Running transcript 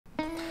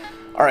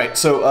All right,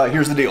 so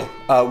here's the deal.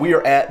 We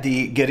are at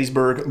the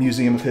Gettysburg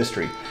Museum of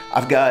History.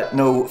 I've got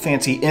no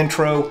fancy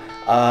intro.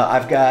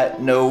 I've got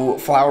no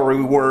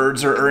flowery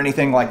words or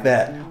anything like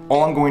that.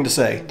 All I'm going to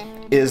say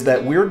is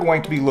that we're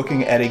going to be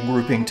looking at a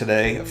grouping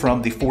today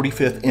from the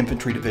 45th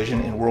Infantry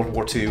Division in World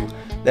War II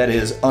that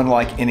is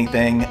unlike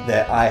anything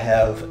that I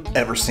have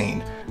ever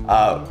seen.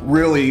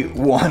 Really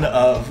one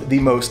of the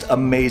most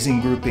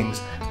amazing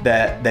groupings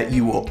that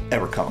you will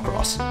ever come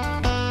across.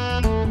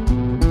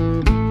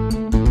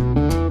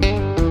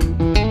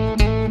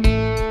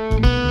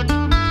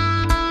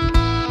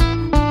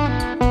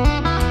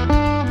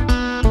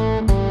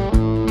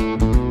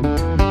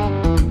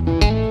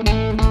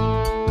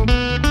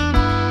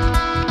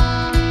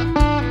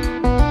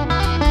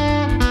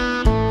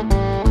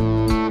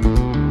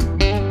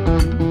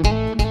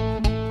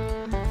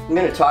 I'm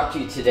going to talk to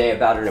you today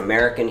about an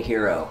American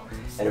hero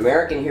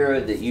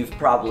that you've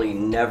probably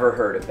never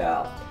heard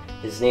about.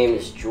 His name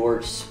is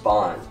George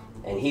Spohn,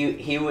 and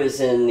he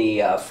was in the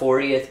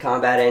 40th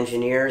Combat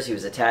Engineers. He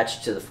was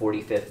attached to the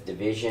 45th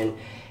Division,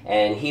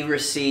 and he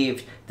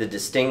received the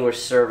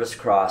Distinguished Service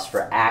Cross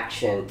for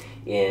action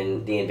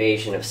in the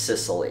invasion of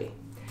Sicily.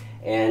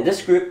 And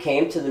this group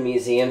came to the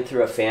museum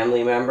through a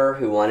family member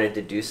who wanted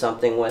to do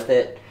something with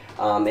it.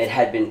 It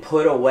had been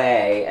put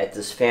away at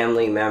this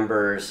family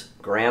member's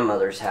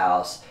grandmother's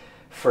house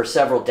for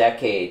several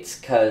decades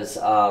because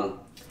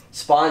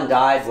Spohn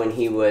died when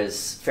he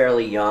was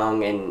fairly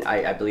young, and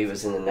I believe it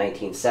was in the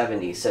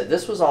 1970s. So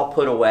this was all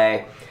put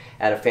away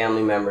at a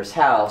family member's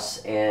house,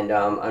 and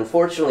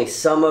unfortunately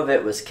some of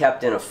it was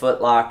kept in a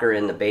footlocker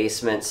in the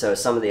basement, so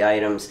some of the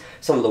items,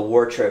 some of the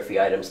war trophy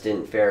items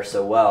didn't fare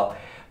so well.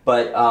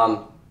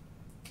 But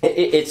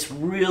it's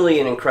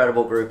really an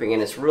incredible grouping,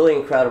 and it's really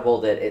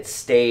incredible that it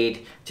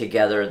stayed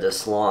together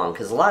this long,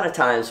 because a lot of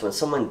times when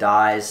someone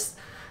dies,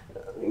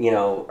 you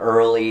know,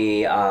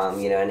 early,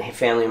 and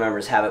family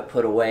members have it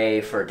put away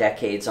for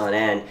decades on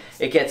end,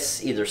 it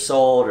gets either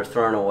sold or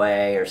thrown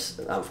away, or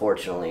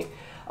unfortunately.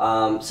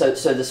 So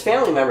this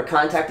family member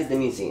contacted the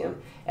museum,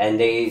 and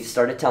they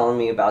started telling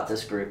me about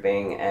this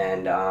grouping,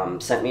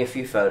 and sent me a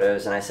few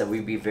photos, and I said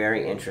we'd be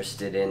very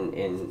interested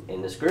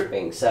in this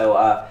grouping.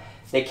 So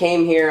they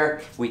came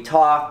here, we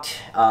talked,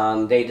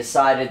 they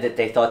decided that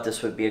they thought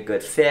this would be a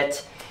good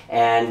fit,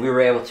 and we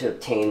were able to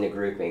obtain the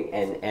grouping,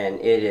 and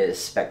it is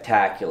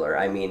spectacular.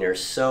 I mean,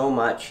 there's so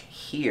much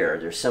here,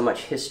 there's so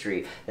much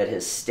history that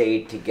has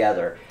stayed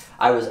together.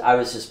 I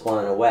was just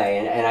blown away,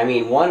 and I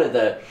mean, one of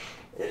the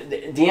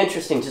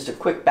interesting, just a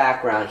quick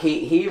background,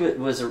 he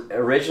was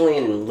originally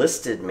an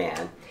enlisted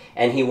man,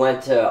 and he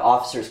went to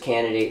officers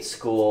candidate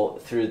school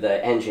through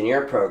the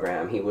engineer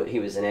program. He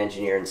was an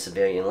engineer in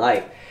civilian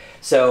life.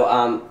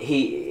 So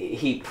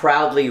he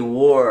proudly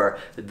wore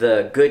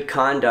the Good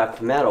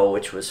Conduct Medal,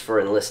 which was for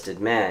enlisted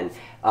men,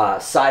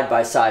 side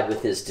by side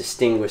with his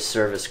Distinguished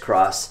Service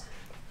Cross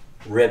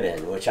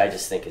ribbon, which I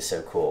just think is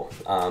so cool.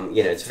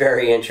 You know, it's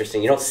very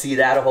interesting. You don't see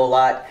that a whole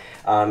lot.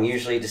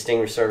 Usually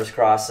Distinguished Service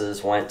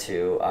Crosses went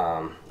to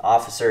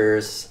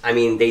officers. I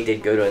mean, they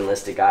did go to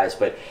enlisted guys,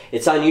 but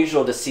it's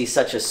unusual to see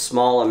such a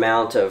small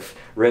amount of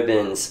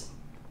ribbons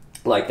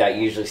like that.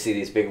 You usually see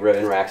these big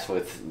ribbon racks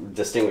with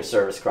Distinguished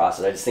Service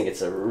Crosses. I just think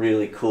it's a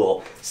really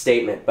cool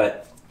statement.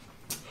 But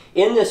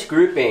in this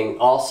grouping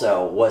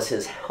also was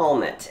his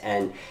helmet,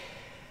 and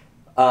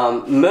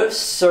most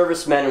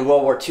servicemen in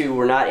World War II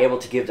were not able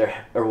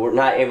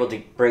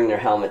to bring their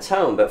helmets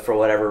home, but for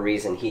whatever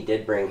reason he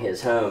did bring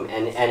his home,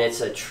 and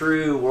it's a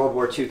true World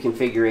War II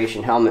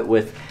configuration helmet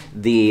with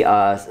the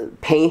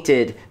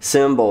painted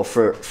symbol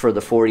for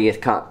the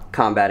 40th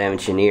Combat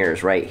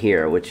Engineers right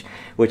here, which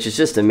is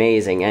just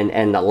amazing,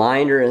 and the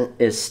liner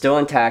is still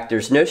intact.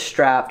 There's no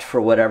strap for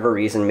whatever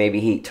reason. Maybe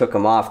he took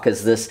them off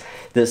because this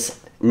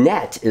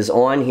net is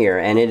on here,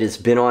 and it has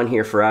been on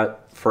here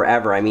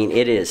forever. I mean,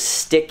 it is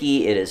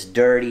sticky, it is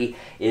dirty,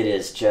 it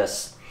is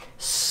just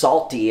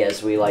salty,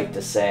 as we like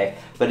to say,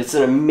 but it's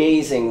an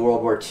amazing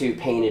World War II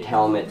painted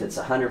helmet that's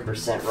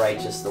 100% right,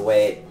 just the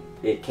way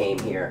it came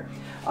here.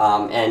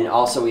 And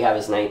also we have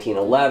his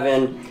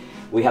 1911.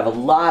 We have a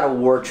lot of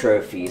war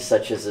trophies,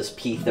 such as this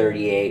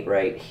P-38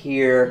 right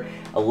here.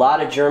 A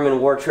lot of German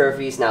war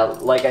trophies. Now,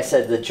 like I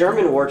said, the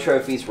German war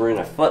trophies were in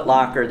a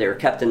footlocker. They were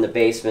kept in the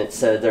basement,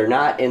 so they're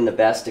not in the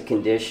best of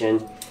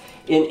condition.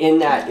 In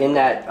that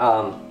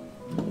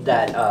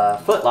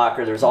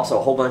footlocker, there's also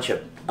a whole bunch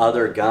of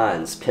other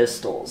guns,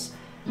 pistols,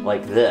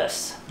 like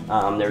this.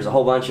 There's a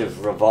whole bunch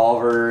of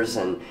revolvers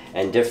and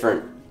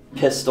different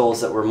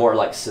pistols that were more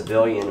like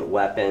civilian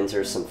weapons.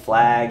 There's some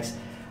flags.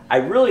 I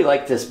really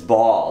like this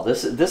ball.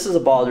 This is a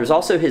ball. There's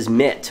also his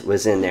mitt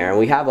was in there, and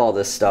we have all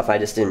this stuff. I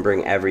just didn't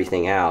bring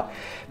everything out.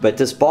 But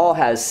this ball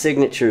has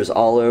signatures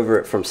all over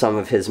it from some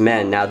of his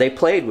men. Now, they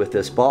played with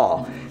this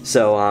ball,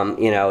 so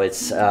you know,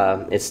 it's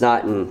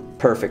not in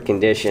perfect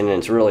condition, and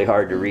it's really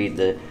hard to read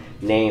the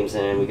names.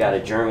 And then we got a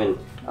German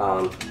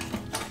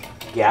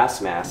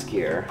gas mask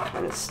here,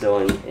 and it's still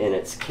in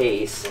its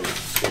case. And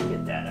let's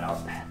get that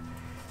out.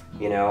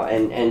 You know,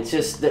 and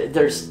just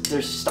there's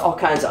just all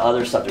kinds of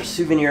other stuff. There's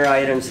souvenir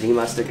items that he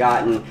must have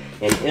gotten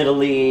in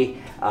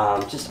Italy.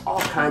 just all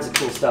kinds of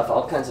cool stuff,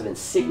 all kinds of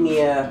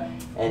insignia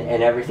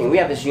and everything. We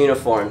have his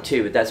uniform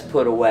too, but that's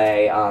put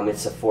away.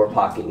 It's a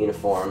 4-pocket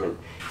uniform, and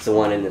it's the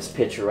one in this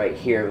picture right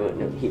here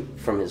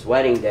from his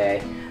wedding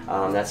day.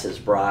 That's his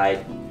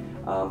bride.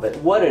 But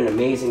what an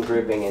amazing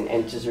grouping,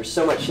 and just, there's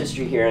so much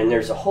history here, and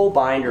there's a whole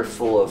binder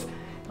full of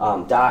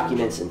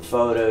documents and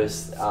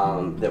photos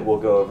that we'll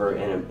go over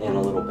in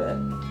a little bit.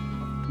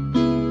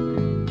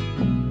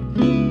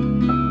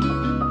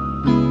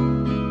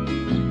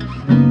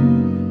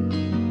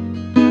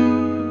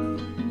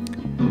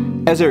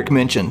 As Eric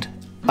mentioned,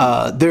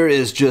 there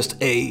is just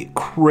a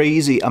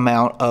crazy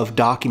amount of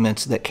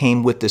documents that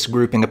came with this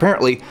grouping.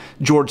 Apparently,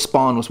 George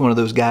Spohn was one of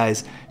those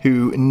guys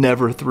who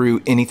never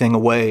threw anything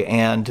away,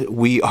 and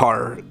we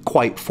are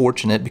quite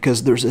fortunate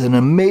because there's an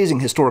amazing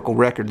historical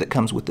record that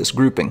comes with this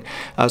grouping.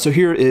 So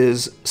here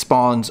is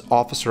Spohn's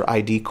officer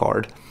ID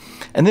card.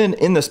 And then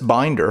in this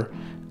binder,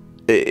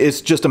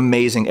 it's just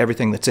amazing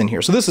everything that's in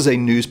here. So this is a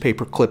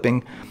newspaper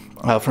clipping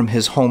from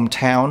his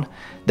hometown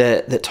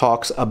that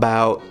talks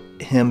about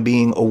him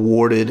being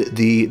awarded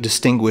the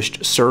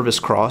Distinguished Service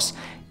Cross.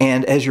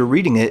 And as you're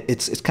reading it,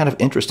 it's kind of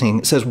interesting.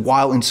 It says,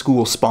 while in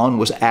school, Spohn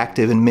was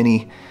active in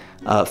many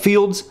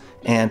fields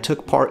and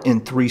took part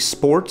in 3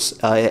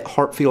 sports at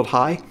Hartfield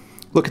High.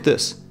 Look at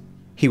this.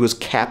 He was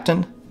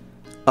captain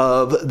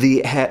of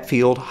the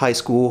Hatfield High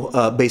School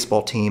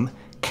baseball team,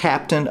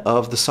 captain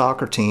of the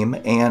soccer team,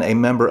 and a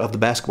member of the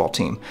basketball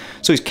team.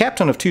 So he's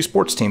captain of 2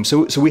 sports teams.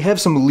 So we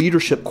have some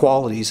leadership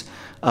qualities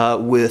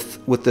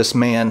with this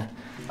man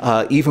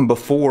even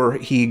before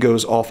he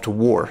goes off to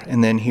war.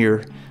 And then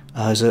here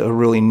is a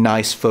really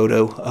nice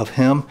photo of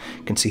him.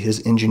 You can see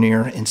his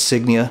engineer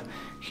insignia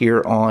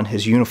here on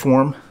his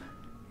uniform.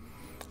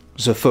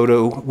 There's a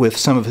photo with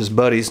some of his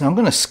buddies. Now I'm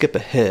going to skip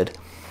ahead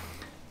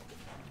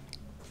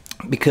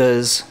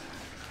because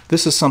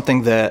this is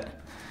something that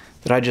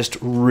I just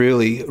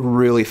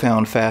really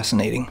found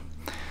fascinating.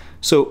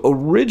 So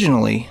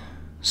originally,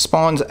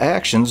 Spohn's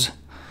actions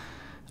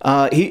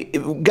he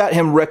got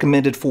him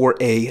recommended for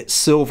a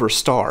Silver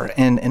Star,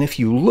 and if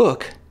you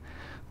look,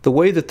 the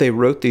way that they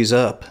wrote these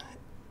up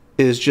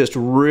is just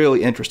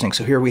really interesting.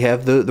 So here we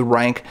have the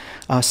rank,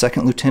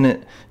 Second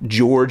Lieutenant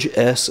George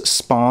S.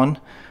 Spohn,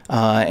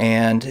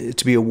 and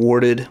to be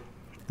awarded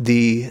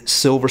the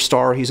Silver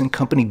Star. He's in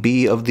Company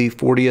B of the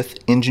 40th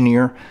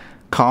Engineer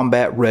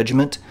Combat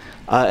Regiment,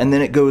 and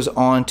then it goes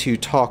on to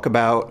talk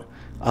about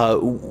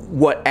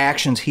what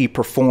actions he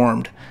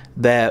performed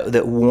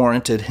that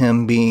warranted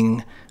him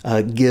being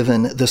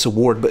given this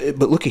award. But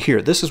look at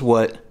here. This is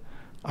what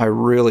I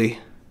really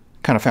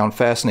kind of found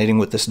fascinating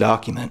with this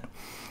document.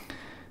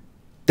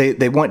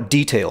 They want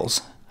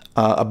details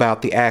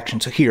about the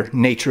action. So here,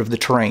 nature of the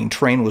terrain.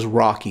 Terrain was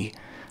rocky,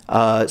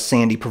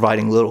 sandy,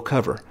 providing little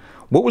cover.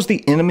 What was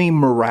the enemy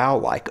morale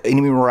like?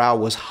 Enemy morale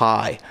was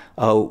high.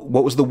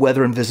 What was the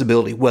weather and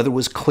visibility? Weather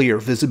was clear.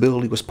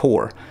 Visibility was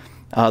poor.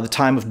 The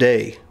time of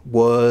day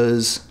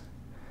was,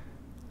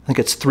 I think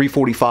it's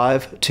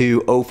 3:45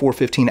 to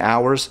 04:15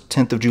 hours,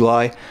 10th of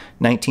July,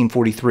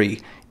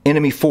 1943.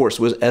 Enemy force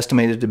was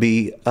estimated to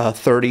be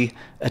 30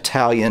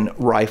 Italian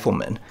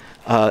riflemen.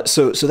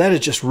 So that is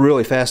just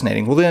really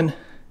fascinating. Well then,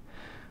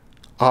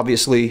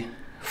 obviously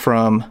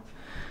from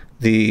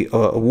the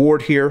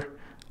award here,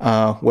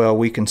 well,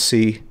 we can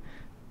see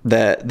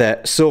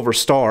that Silver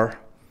Star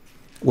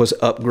was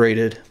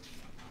upgraded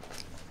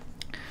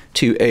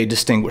to a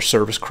Distinguished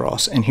Service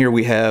Cross. And here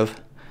we have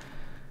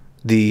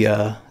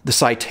the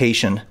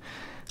citation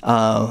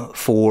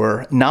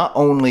for not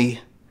only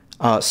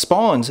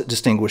Spohn's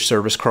Distinguished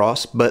Service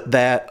Cross, but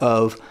that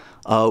of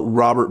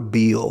Robert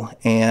Beale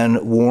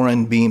and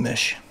Warren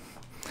Beamish.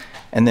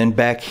 And then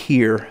back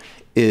here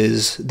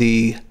is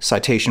the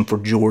citation for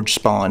George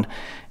Spohn.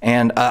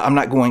 And I'm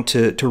not going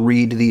to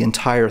read the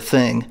entire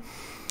thing,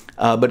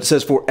 but it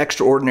says, for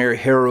extraordinary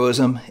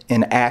heroism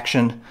in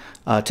action,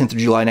 10th of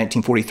July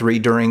 1943,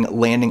 during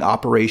landing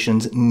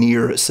operations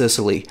near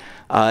Sicily.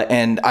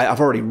 And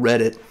I've already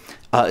read it.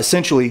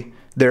 Essentially,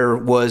 there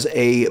was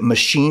a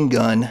machine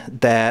gun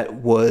that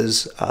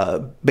was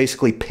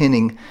basically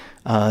pinning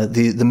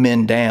the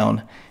men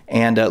down,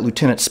 and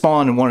Lieutenant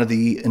Spohn and one of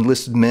the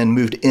enlisted men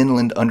moved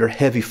inland under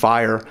heavy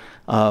fire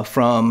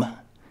from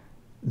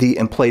the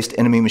emplaced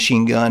enemy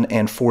machine gun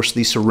and forced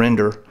the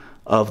surrender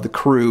of the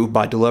crew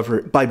by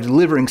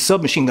delivering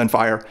submachine gun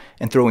fire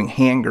and throwing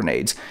hand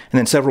grenades. And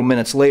then several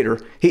minutes later,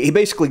 he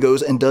basically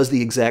goes and does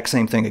the exact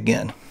same thing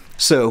again.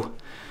 So,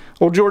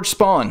 old George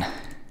Spohn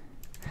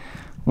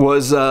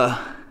was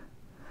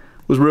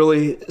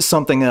really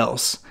something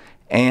else,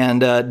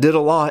 and did a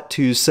lot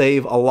to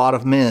save a lot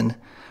of men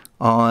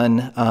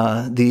on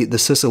the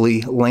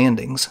Sicily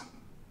landings.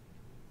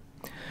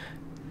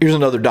 Here's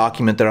another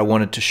document that I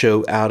wanted to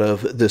show out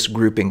of this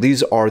grouping.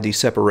 These are the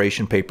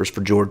separation papers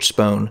for George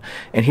Spohn.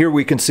 And here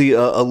we can see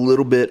a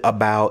little bit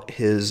about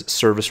his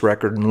service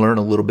record and learn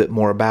a little bit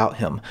more about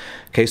him.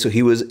 Okay, so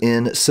he was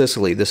in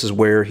Sicily. This is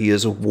where he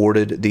is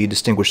awarded the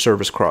Distinguished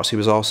Service Cross. He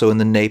was also in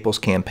the Naples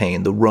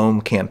campaign, the Rome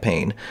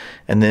campaign,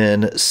 and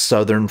then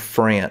southern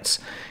France.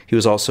 He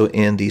was also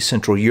in the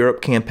Central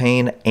Europe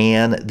campaign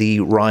and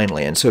the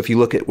Rhineland. So if you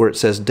look at where it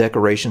says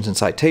decorations and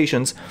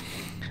citations,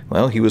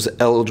 well, he was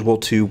eligible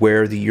to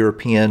wear the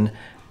European,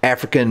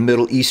 African,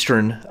 Middle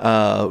Eastern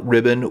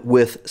ribbon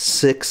with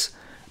 6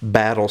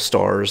 battle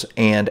stars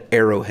and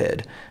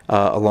arrowhead,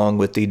 along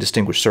with the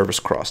Distinguished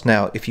Service Cross.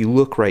 Now, if you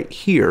look right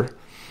here,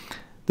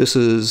 this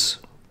is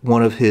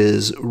one of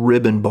his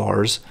ribbon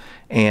bars,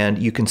 and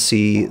you can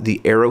see the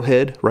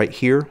arrowhead right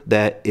here.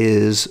 That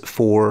is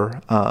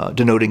for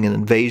denoting an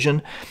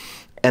invasion.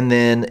 And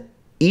then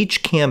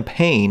each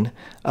campaign,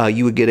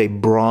 you would get a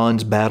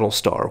bronze battle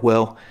star.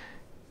 Well,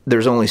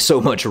 there's only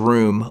so much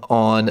room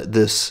on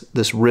this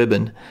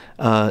ribbon.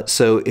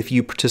 So if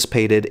you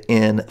participated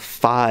in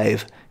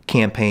 5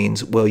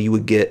 campaigns, well, you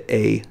would get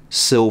a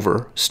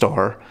silver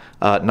star,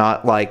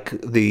 not like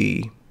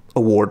the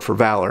award for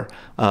valor,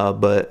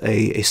 but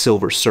a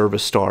silver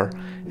service star.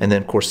 And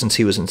then, of course, since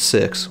he was in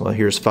 6, well,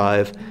 here's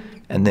 5,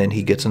 and then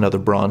he gets another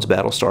bronze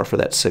battle star for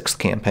that 6th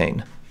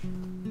campaign.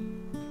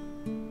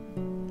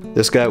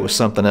 This guy was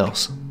something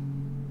else.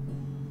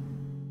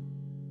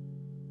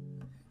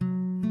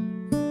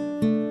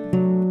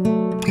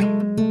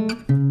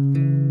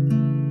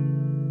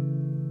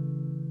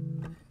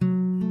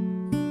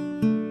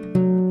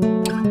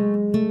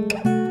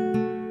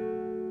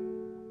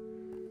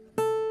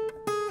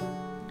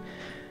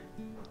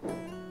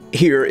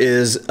 Here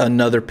is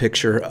another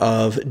picture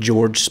of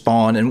George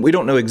Spohn, and we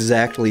don't know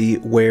exactly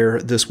where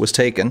this was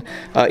taken.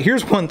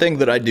 Here's one thing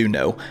that I do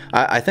know.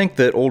 I think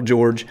that old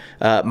George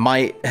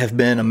might have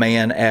been a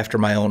man after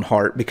my own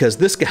heart, because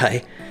this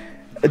guy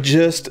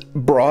just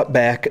brought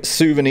back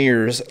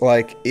souvenirs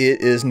like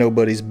it is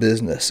nobody's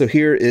business. So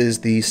here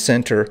is the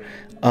center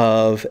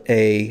of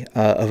a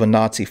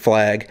Nazi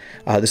flag.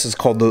 This is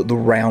called the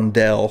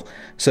roundel.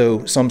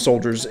 So some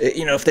soldiers,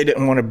 you know, if they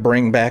didn't want to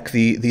bring back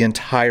the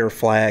entire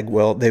flag,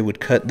 well, they would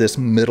cut this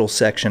middle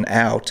section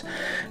out.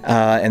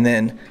 And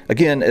then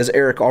again, as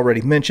Eric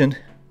already mentioned,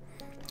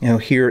 you know,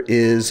 here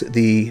is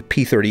the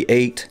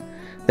P-38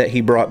 that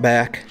he brought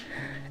back.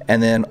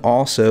 And then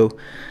also,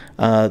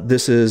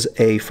 this is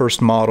a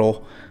first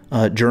model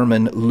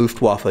German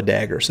Luftwaffe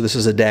dagger. So this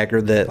is a dagger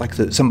that, like,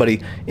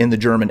 somebody in the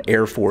German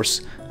Air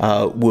Force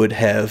would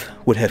have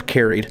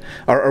carried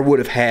or would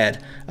have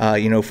had,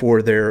 you know,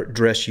 for their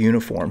dress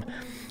uniform.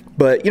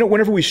 But you know,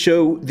 whenever we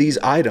show these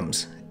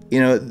items, you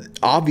know,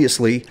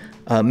 obviously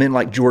men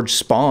like George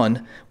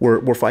Spohn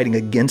were fighting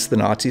against the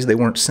Nazis. They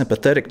weren't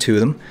sympathetic to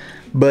them,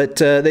 but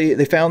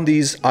they found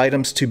these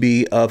items to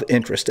be of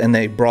interest, and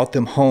they brought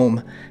them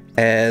home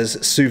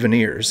as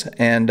souvenirs.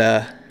 And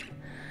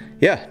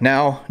yeah,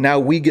 now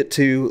we get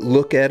to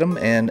look at them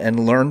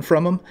and learn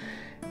from them,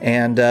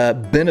 and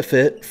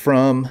benefit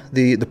from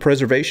the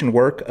preservation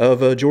work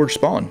of George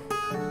Spohn.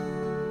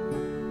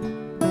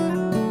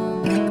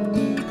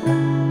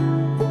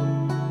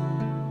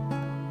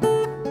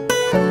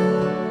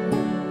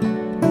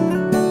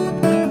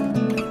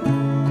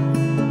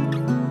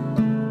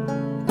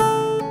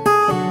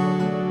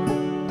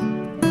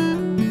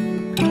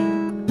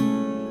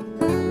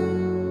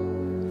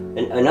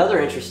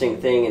 Another interesting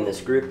thing in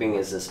this grouping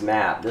is this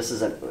map. This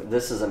is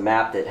a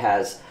map that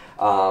has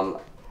a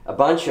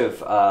bunch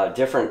of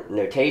different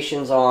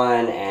notations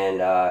on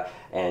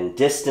and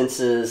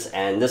distances,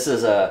 and this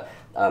is a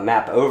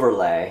map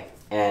overlay.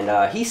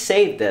 And he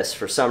saved this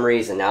for some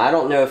reason. Now, I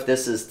don't know if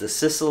this is the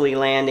Sicily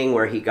landing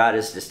where he got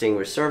his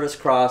Distinguished Service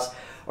Cross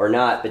or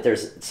not, but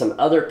there's some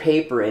other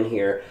paper in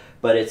here.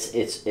 But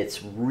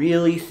it's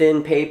really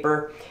thin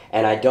paper,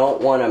 and I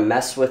don't want to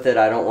mess with it.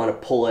 I don't want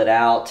to pull it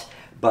out.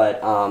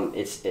 But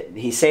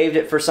he saved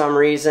it for some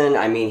reason.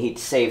 I mean, he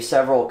saved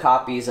several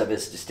copies of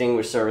his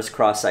Distinguished Service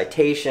Cross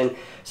citation.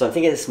 So I'm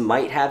thinking this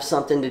might have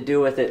something to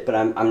do with it, but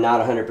I'm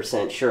not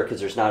 100% sure, because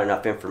there's not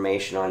enough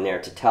information on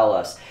there to tell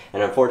us.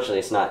 And unfortunately,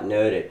 it's not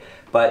noted.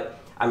 But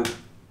I'm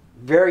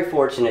very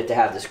fortunate to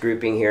have this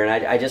grouping here,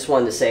 and I just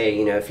wanted to say,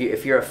 you know,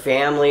 if you're a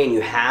family and you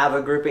have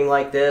a grouping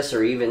like this,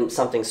 or even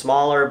something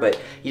smaller, but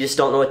you just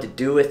don't know what to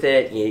do with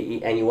it,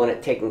 and you want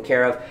it taken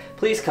care of,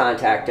 please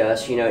contact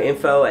us. You know,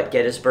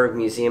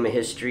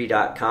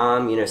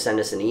 info@GettysburgMuseumofHistory.com. You know,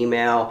 send us an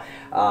email.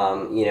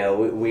 You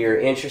know, we are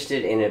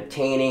interested in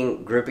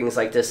obtaining groupings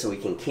like this so we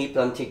can keep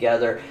them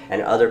together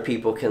and other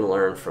people can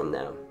learn from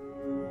them.